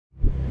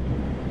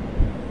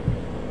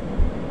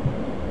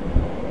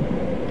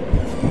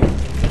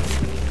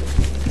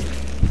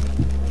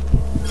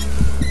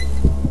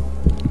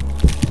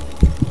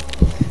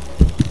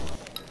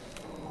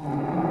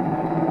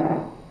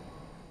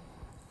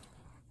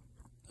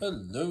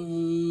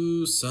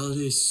Hello,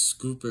 Soliday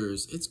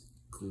Scoopers. It's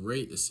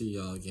great to see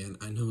y'all again.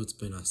 I know it's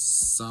been a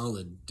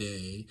solid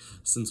day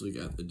since we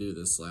got to do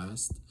this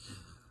last.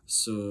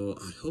 So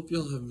I hope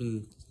y'all have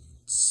been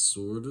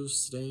sort of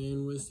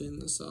staying within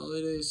the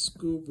Soliday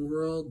Scoop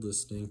world,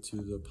 listening to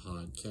the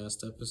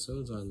podcast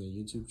episodes on the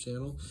YouTube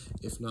channel.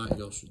 If not,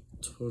 y'all should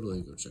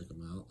totally go check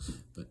them out.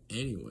 But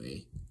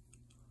anyway,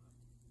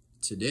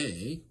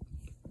 today,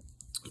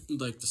 I'd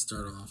like to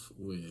start off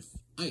with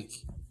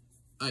Ike.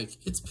 Ike,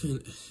 it's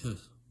been a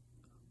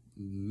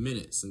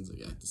minute since we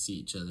got to see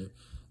each other,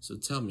 so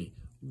tell me,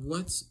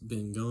 what's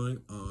been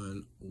going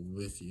on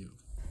with you?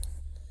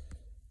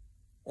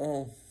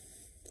 Oh,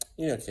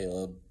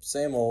 Caleb,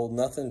 same old,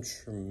 nothing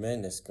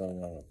tremendous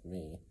going on with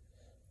me.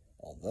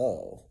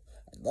 Although,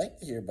 I'd like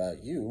to hear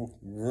about you.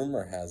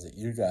 Rumor has it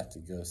you got to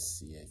go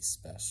see a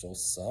special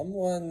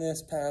someone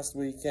this past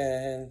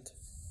weekend.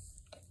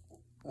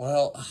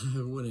 Well,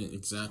 I wouldn't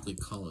exactly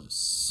call it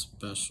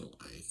special,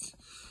 Ike.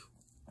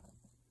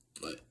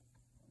 But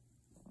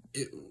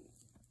it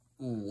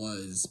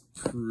was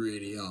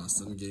pretty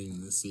awesome getting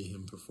to see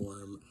him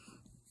perform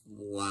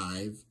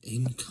live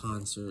in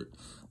concert.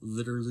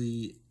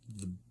 Literally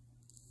the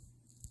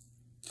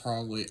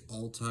probably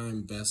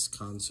all-time best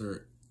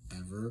concert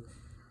ever.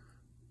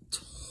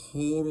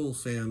 Total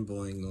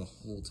fanboying the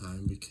whole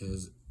time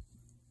because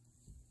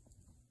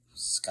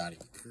Scotty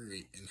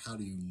McCreery, and how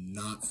do you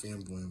not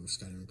fanboy over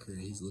Scotty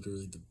McCreery? He's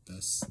literally the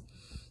best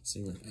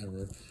singer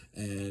ever,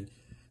 and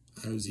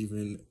I was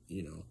even,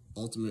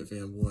 ultimate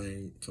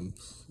fanboying,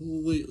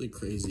 completely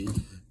crazy.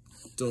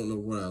 Don't know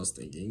what I was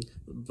thinking,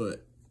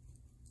 but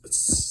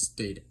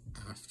stayed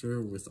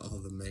after with all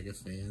the mega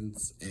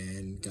fans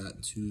and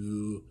got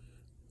to,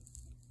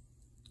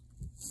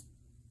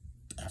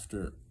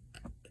 after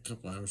a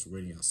couple hours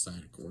waiting outside,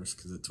 of course,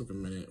 because it took a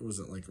minute. It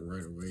wasn't like a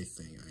right away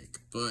thing,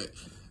 but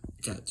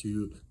got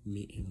to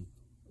meet him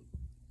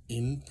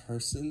in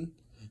person,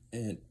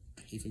 and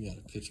I even got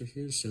a picture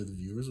here to show the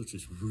viewers, which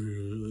is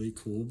really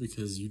cool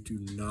because you do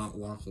not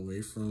walk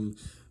away from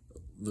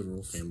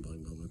literal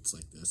fanboy moments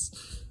like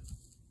this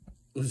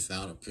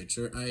without a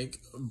picture, Ike.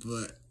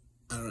 But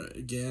I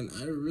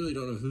really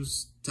don't know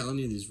who's telling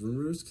you these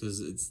rumors, because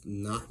it's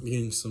not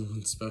meeting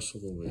someone special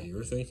the way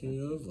you're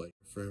thinking of, like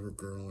Forever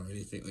Girl or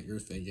anything like you're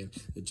thinking.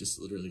 It just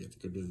literally get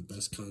to go to the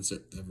best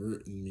concert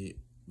ever and meet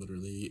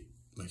literally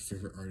my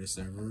favorite artist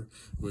ever,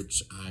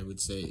 which I would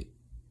say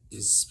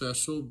is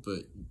special,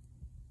 but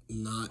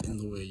not in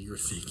the way you're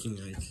thinking,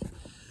 Ike.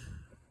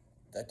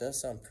 That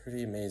does sound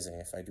pretty amazing,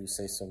 if I do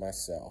say so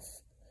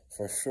myself.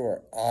 For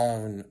sure,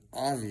 an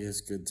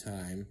obvious good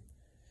time.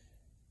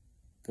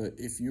 But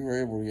if you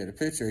were able to get a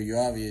picture, you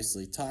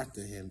obviously talked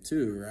to him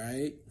too,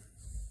 right?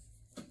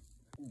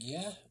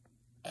 Yeah,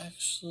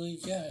 actually,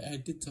 I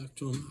did talk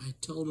to him. I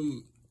told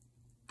him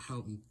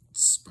how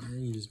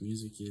inspiring his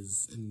music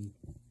is, and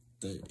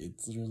that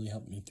it's literally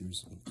helped me through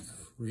some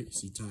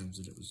crazy times,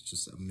 and it was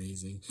just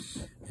amazing.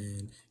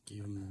 And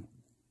gave him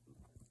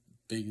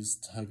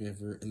biggest hug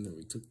ever, and then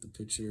we took the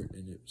picture,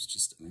 and it was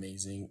just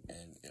amazing,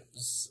 and it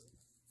was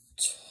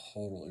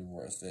totally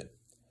worth it.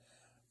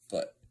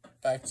 But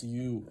back to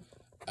you,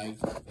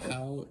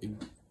 how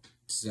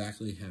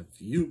exactly have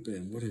you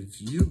been? What have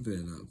you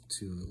been up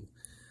to?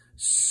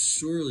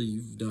 Surely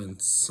you've done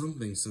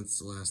something since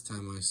the last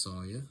time I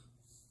saw you.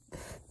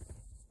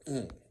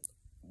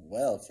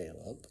 Well,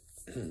 Caleb,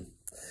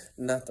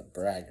 not to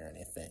brag or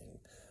anything,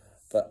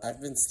 but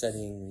I've been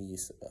studying the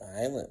use of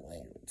island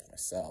language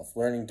myself,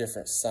 learning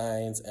different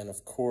signs, and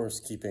of course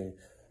keeping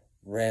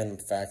random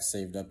facts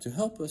saved up to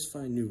help us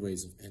find new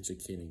ways of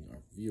educating our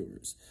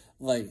viewers,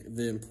 like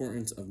the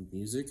importance of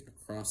music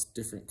across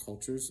different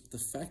cultures, the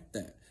fact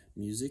that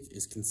music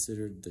is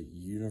considered the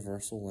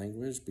universal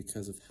language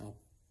because of how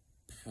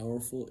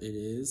powerful it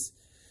is,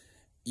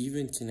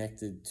 even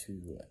connected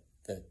to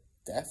the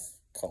deaf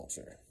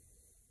culture.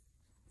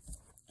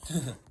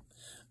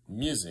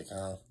 Music,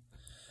 huh?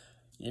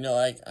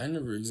 I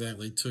never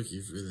exactly took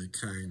you for the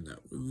kind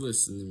that would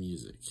listen to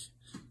music.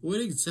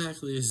 What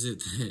exactly is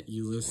it that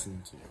you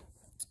listen to?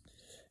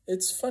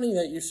 It's funny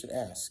that you should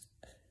ask.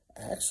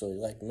 Actually,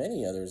 like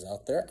many others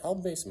out there, I'll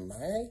base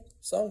my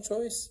song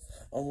choice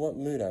on what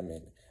mood I'm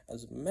in.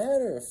 As a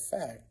matter of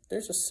fact,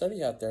 there's a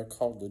study out there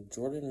called the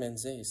Jordan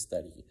Menzies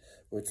study,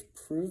 which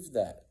proved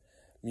that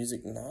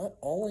music not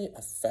only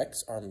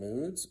affects our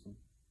moods,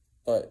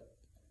 but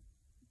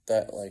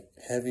that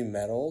heavy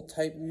metal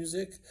type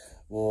music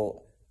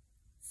will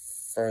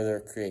further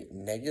create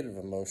negative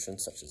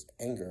emotions such as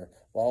anger,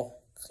 while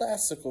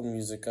classical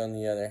music, on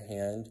the other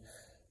hand,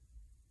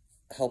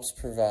 helps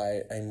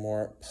provide a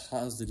more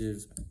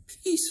positive,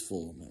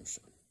 peaceful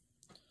emotion.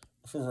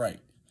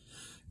 Right.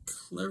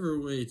 Clever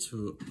way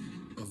to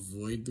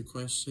avoid the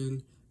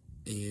question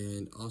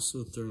and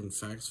also throw in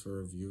facts for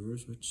our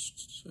viewers,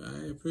 which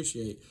I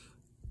appreciate.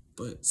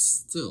 But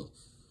still,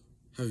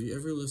 have you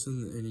ever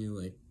listened to any,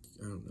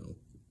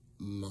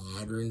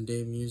 modern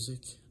day music?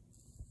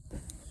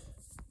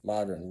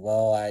 Modern.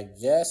 Well, I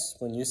guess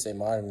when you say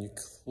modern, you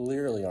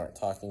clearly aren't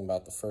talking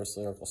about the first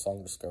lyrical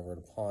song discovered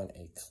upon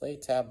a clay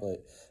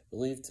tablet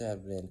believed to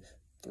have been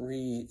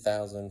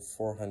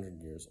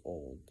 3,400 years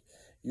old.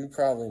 You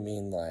probably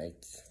mean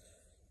like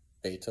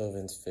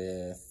Beethoven's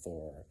Fifth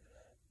or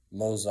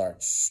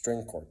Mozart's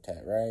String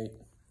Quartet, right?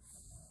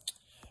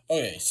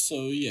 Okay,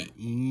 so yeah,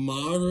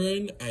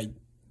 modern, I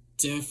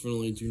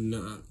definitely do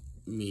not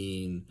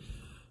mean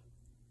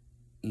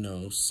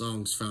no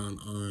songs found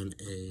on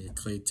a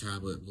clay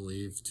tablet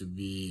believed to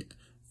be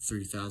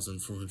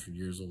 3,400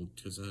 years old,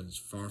 because that is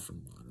far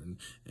from modern.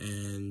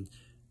 And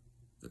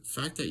the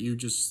fact that you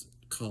just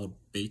called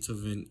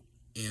Beethoven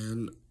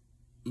and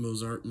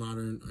Mozart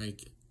modern,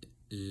 like,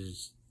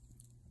 is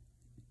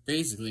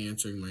basically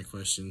answering my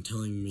question,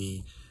 telling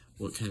me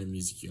what kind of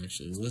music you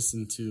actually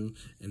listen to,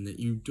 and that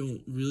you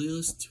don't really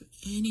listen to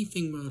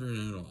anything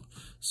modern at all.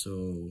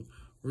 So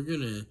we're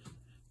gonna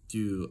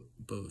do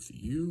both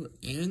you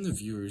and the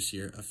viewers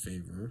here a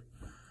favor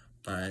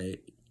by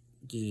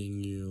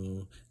getting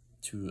you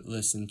to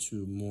listen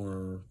to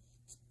more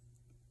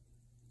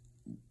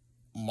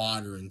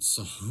modern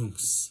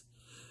songs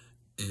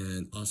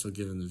and also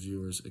giving the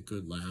viewers a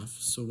good laugh.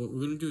 So what we're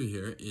going to do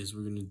here is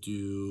we're going to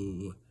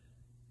do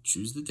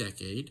Choose the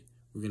Decade.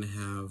 We're going to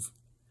have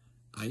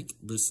Ike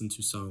listen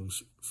to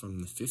songs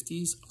from the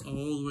 50s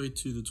all the way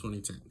to the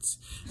 2010s.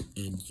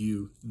 And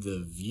you, the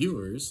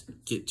viewers,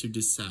 get to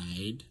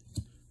decide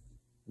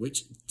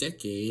which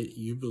decade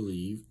you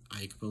believe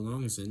Ike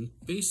belongs in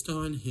based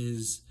on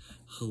his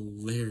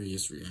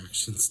hilarious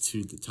reactions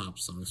to the top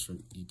songs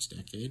from each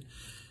decade.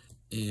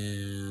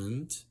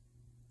 And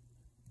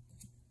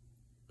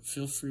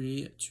feel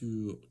free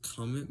to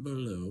comment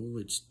below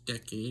which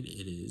decade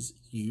it is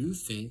you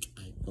think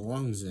Ike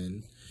belongs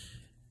in.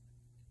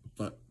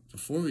 But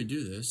before we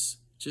do this,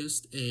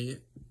 just a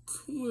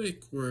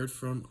quick word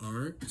from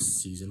our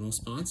seasonal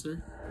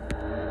sponsor.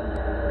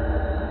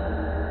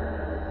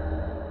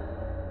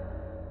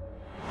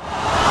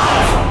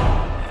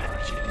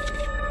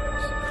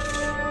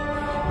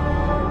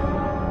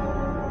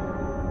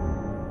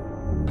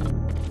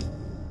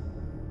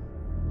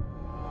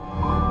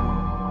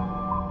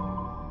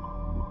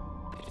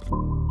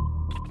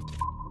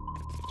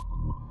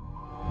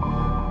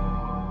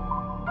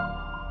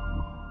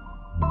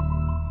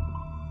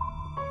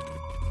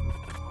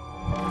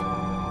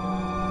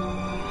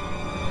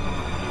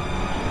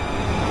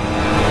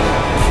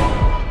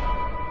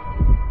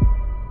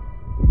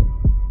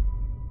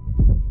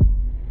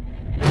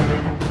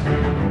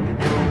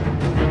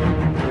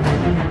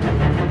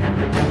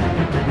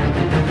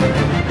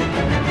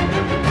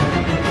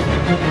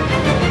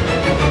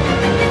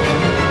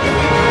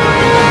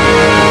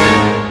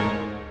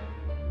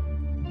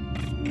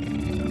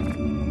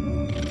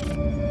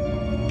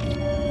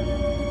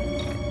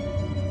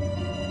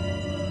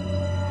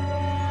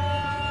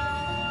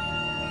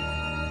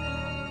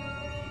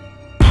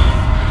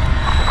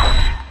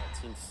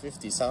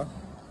 '50s, huh?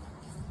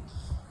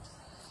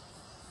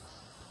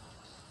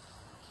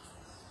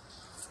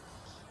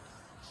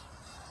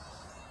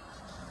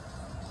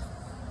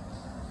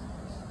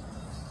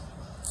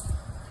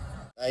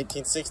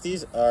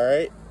 '60s, all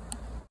right.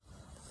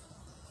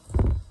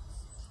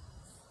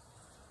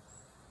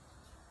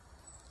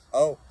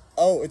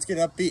 Oh, it's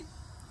getting upbeat.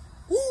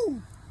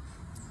 Woo!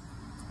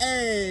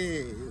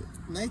 Hey,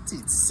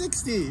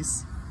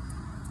 1960s.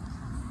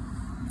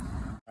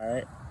 All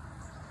right.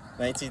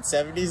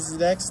 1970s is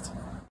next.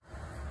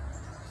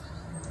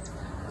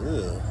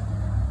 Ew.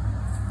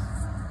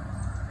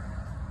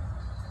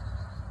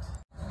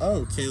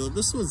 Oh, Caleb,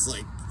 this one's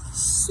like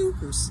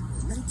super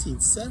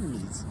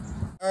 1970s.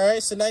 All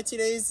right, so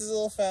 1980s is a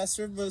little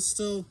faster, but it's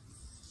still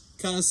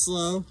kind of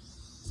slow.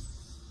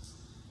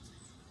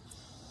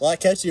 A lot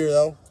catchier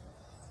though.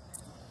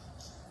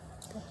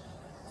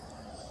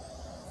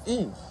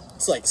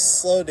 It's like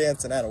slow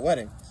dancing at a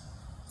wedding.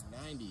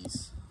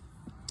 90s.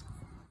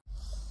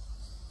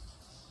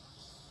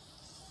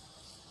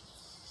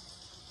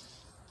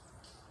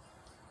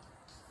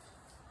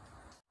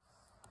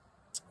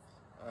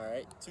 All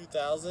right,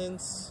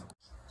 2000s.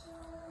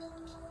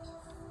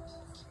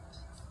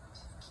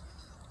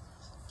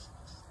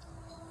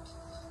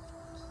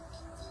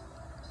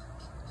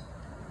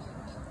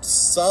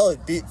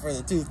 Solid beat for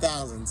the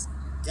 2000s.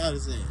 Gotta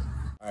say it.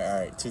 All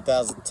right,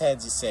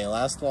 2010s, you say.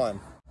 Last one.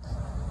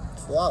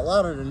 It's a lot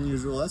louder than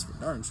usual, that's for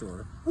darn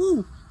sure.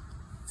 Woo!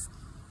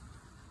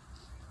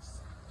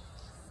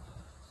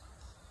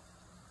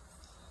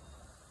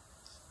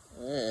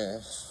 Yeah.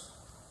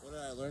 What did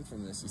I learn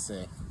from this, you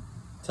say?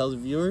 Tell the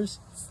viewers?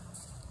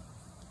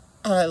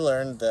 I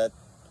learned that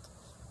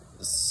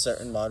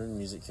certain modern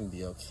music can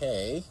be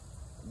okay,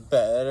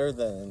 better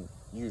than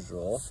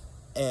usual,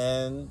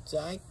 and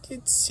I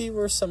could see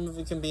where some of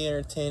it can be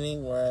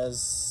entertaining,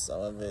 whereas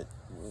some of it,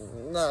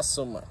 not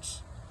so much.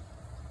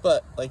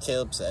 But, like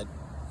Caleb said,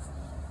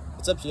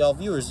 it's up to y'all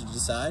viewers to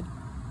decide.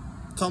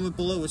 Comment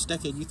below which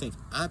decade you think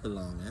I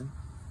belong in.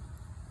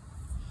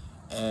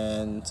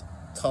 And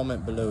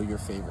comment below your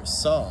favorite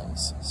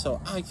songs,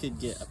 so I could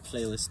get a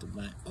playlist of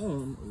my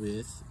own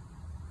with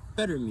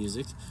better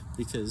music,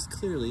 because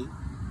clearly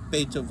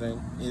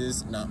Beethoven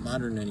is not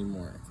modern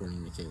anymore,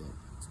 according to Caleb.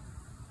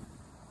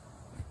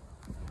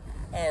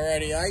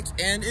 Alrighty, Ike,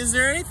 and is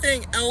there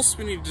anything else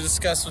we need to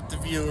discuss with the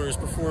viewers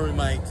before we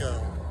might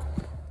go?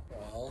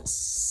 Well,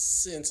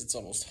 since it's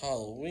almost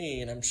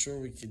Halloween, I'm sure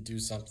we could do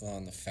something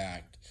on the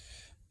fact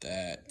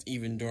that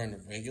even during the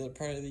regular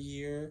part of the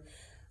year,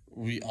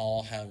 we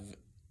all have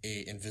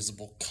a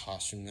invisible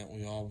costume that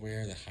we all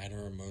wear to hide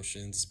our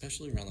emotions,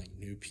 especially around like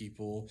new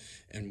people,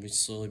 and we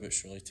slowly but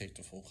surely take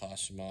the full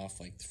costume off.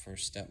 Like the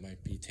first step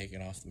might be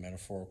taking off the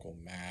metaphorical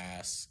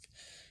mask.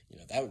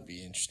 That would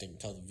be interesting to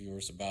tell the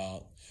viewers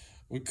about.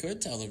 We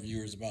could tell the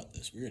viewers about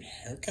this weird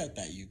haircut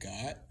that you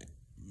got.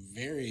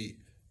 Very,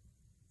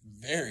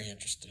 very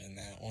interested in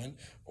that one.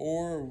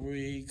 Or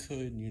we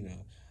could,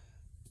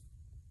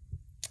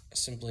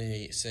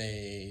 simply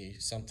say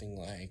something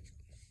like,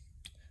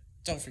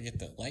 don't forget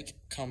to like,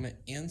 comment,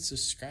 and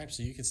subscribe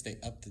so you can stay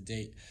up to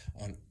date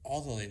on all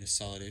the latest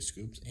Soliday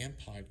Scoops and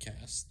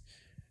podcasts.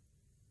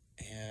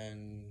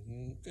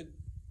 And good,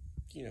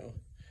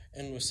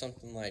 end with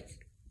something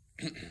like,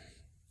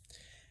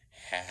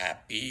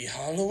 Happy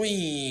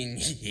Halloween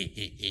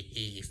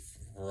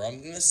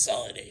from the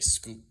Soliday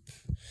Scoop.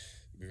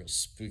 Be real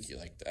spooky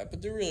like that,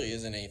 but there really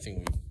isn't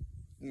anything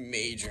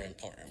major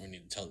important we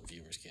need to tell the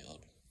viewers,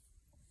 Caleb.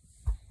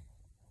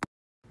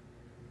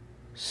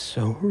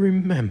 So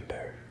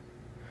remember,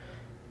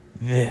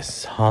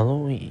 this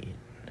Halloween,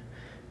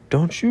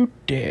 don't you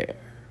dare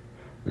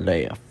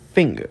lay a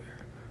finger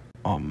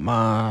on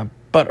my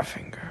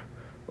Butterfinger,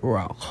 or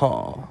I'll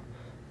call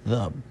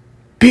the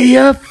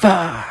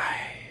BFI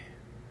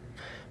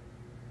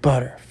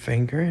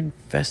Butterfinger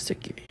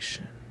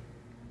investigation.